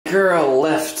girl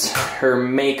left her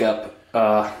makeup.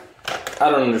 I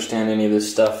don't understand any of this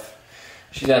stuff.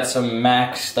 She got some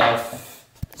MAC stuff,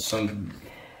 some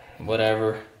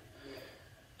whatever.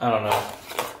 I don't know.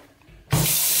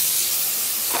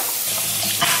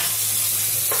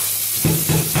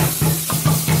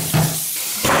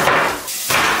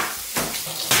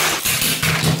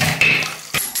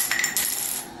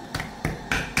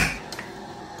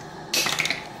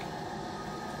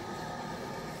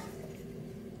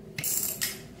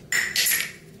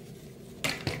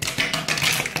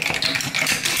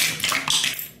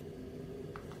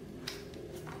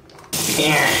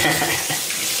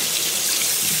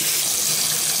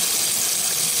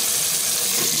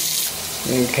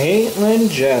 And Caitlyn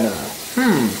Jenner.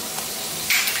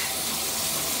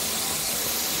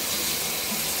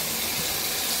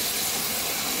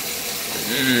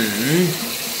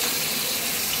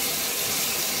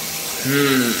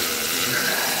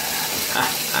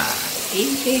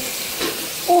 Easy.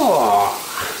 Oh.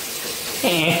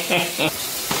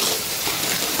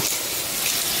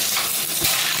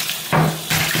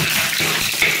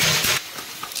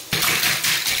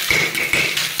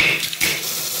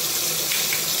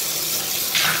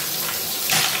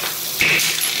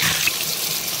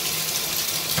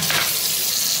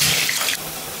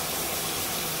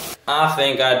 I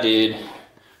think I did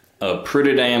a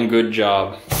pretty damn good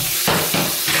job.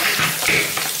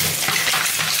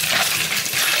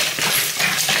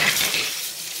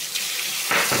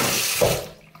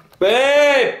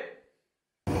 Babe!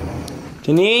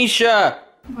 Tanisha!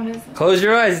 What is it? Close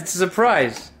your eyes, it's a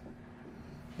surprise.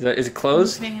 Is it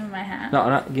closed? I'm putting it in my hand.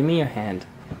 No, give me your hand.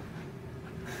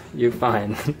 You're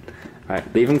fine.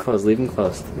 Alright, leave them closed, leave them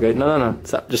closed. Good, no,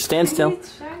 stop, just stand still.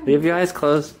 Leave your eyes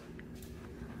closed.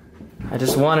 I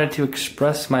just wanted to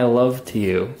express my love to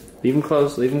you. Leave them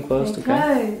closed, okay?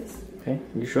 Closed. Okay,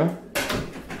 you sure?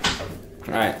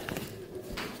 Alright.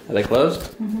 Are they closed?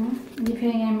 Mm-hmm. Are you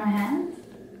putting it in my hand?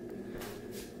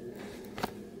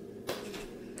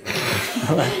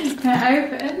 Can I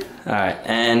open? Alright,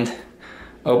 and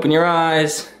open your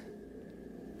eyes.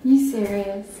 You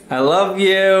serious? I love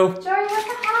you. Joey, what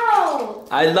the hell?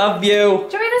 I love you.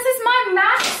 Joey, this is my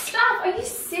MAC stuff. Are you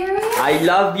serious? I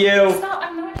love you. Stop,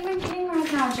 I'm not even kidding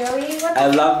right now, Joey. What I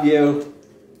love you.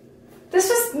 This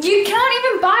was, you can't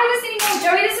even buy this anymore,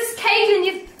 Joey. This is Caitlyn.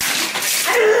 You.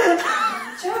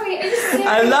 Joey, are you serious?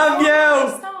 I love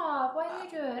you. Stop. Why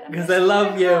do you do it? Because I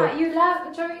love you. You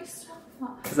love Joey.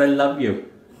 Stop. Because I love you.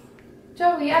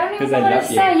 Joey, I don't even know what to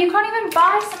say. You can't even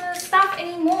buy some of the stuff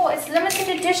anymore. It's limited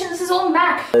edition. This is all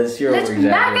MAC. It's your MAC.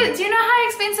 Do you know how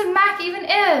expensive MAC even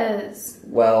is?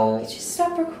 Well, Just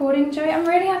stop recording, Joey. I'm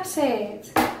really upset.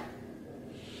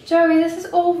 Joey, this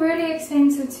is all really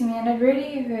expensive to me and it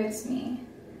really hurts me.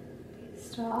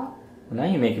 Stop. well, now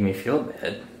you're making me feel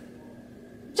bad.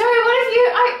 Joey, what if you...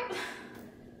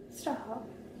 Stop.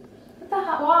 What the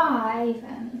hell? Why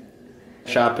even?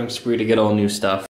 Shopping spree to get all new stuff.